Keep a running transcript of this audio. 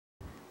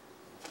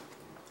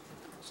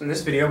So in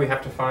this video, we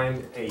have to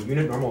find a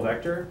unit normal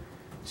vector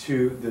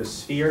to the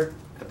sphere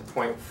at the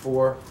point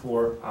 4,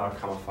 4,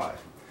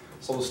 5.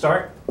 So we'll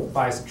start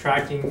by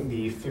subtracting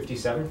the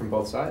 57 from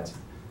both sides.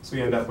 So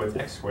we end up with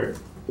x squared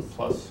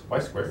plus y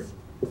squared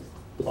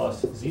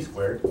plus z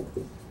squared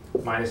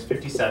minus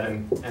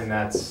 57, and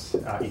that's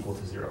equal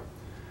to 0.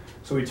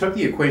 So we took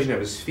the equation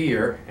of a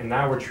sphere, and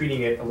now we're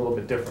treating it a little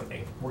bit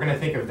differently. We're going to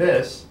think of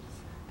this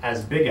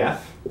as big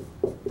F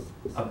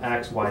of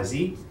x, y,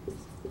 z.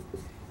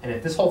 And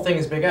if this whole thing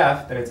is big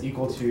F, then it's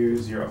equal to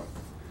 0.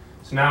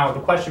 So now the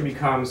question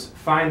becomes,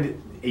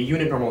 find a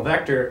unit normal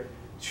vector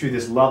to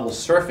this level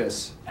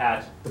surface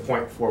at the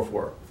point 4,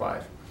 4,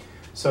 5.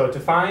 So to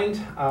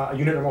find a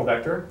unit normal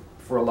vector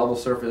for a level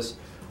surface,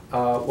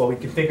 well, we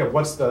can think of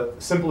what's the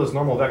simplest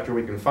normal vector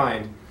we can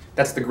find.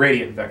 That's the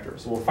gradient vector.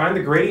 So we'll find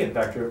the gradient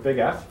vector of big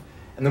F,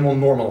 and then we'll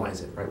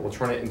normalize it, right? We'll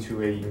turn it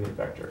into a unit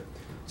vector.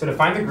 So to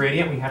find the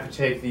gradient, we have to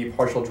take the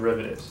partial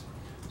derivatives.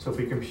 So if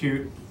we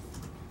compute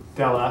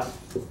del f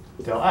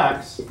del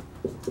x,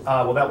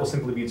 well, that will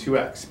simply be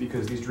 2x,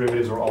 because these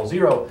derivatives are all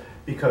 0,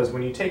 because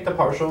when you take the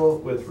partial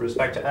with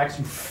respect to x,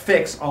 you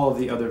fix all of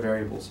the other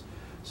variables.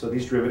 So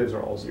these derivatives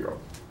are all 0.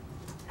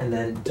 And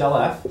then del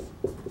f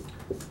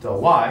del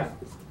y,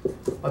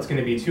 that's going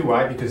to be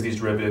 2y, because these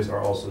derivatives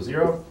are also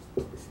 0.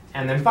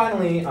 And then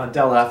finally,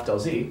 del f del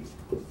z,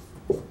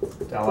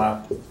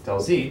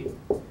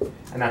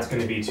 and that's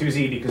going to be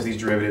 2z, because these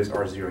derivatives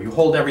are 0. You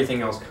hold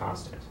everything else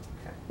constant.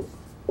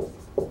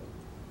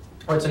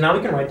 All right, so now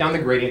we can write down the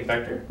gradient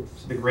vector.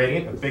 So the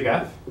gradient of big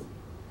F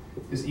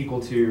is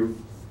equal to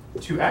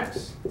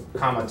 2x,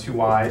 comma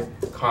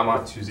 2y, comma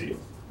 2z.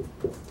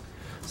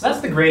 So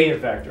that's the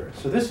gradient vector.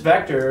 So this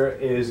vector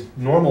is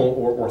normal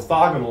or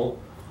orthogonal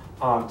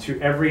to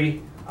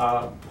every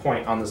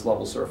point on this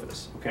level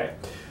surface. Okay.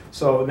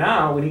 So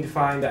now we need to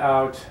find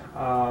out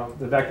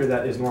the vector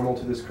that is normal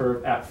to this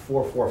curve at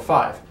 4, 4,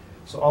 5.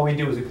 So all we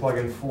do is we plug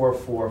in 4,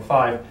 4,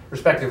 5,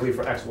 respectively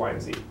for x, y,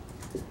 and z.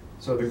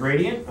 So the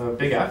gradient of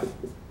big F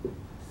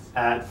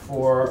at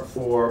 4,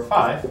 4,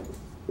 5,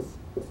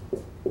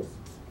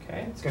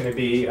 okay, it's going to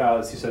be,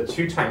 let's see, so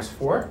 2 times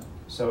 4,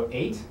 so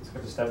 8. Let's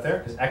put the step there,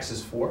 because x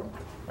is 4,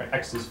 right?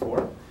 X is 4.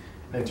 And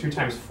then 2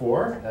 times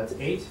 4, that's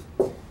 8.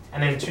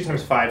 And then 2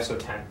 times 5, so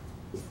 10.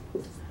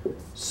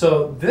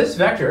 So this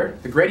vector,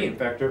 the gradient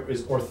vector,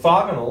 is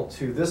orthogonal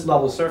to this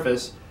level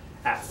surface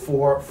at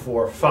 4,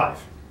 4, 5,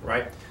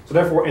 right? So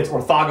therefore, it's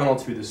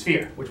orthogonal to the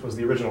sphere, which was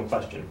the original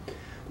question.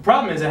 The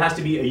problem is it has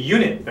to be a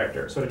unit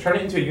vector. So to turn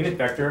it into a unit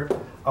vector,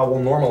 we'll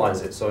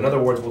normalize it. So in other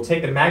words, we'll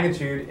take the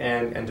magnitude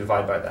and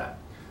divide by that.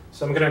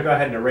 So I'm going to go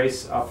ahead and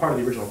erase part of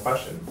the original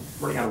question. I'm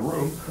running out of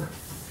room.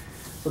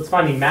 So let's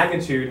find the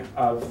magnitude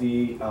of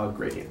the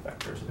gradient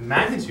vector. So the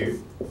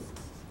magnitude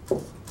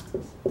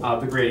of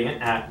the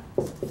gradient at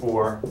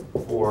 4,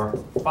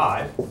 4,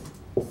 5,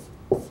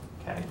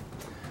 okay,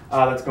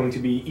 that's going to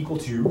be equal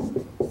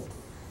to,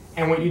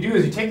 and what you do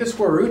is you take the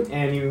square root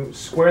and you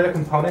square the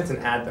components and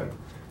add them.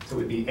 So it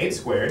would be 8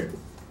 squared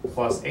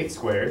plus 8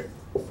 squared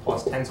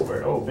plus 10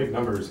 squared. Oh, big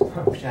numbers.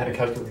 I wish I had a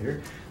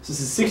calculator. So this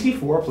is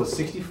 64 plus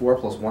 64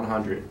 plus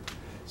 100.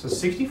 So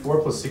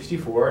 64 plus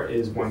 64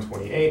 is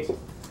 128.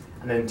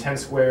 And then 10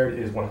 squared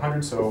is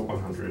 100, so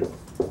 100.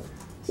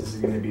 This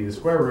is going to be the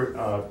square root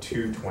of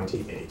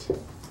 228.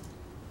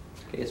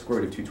 Okay, square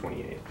root of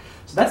 228.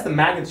 So that's the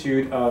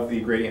magnitude of the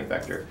gradient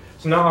vector.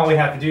 So now all we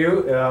have to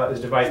do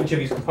is divide each of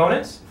these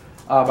components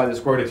by the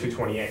square root of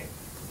 228.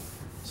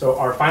 So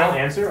our final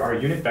answer, our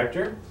unit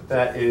vector,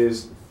 that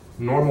is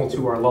normal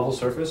to our level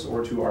surface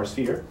or to our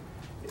sphere,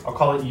 I'll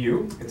call it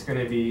u. It's going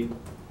to be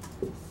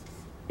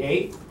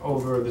 8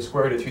 over the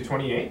square root of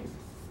 228,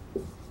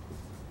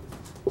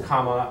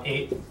 comma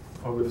 8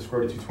 over the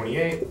square root of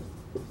 228,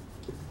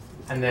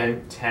 and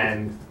then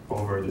 10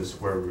 over the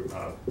square root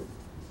of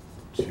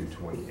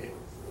 228.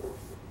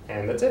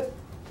 And that's it.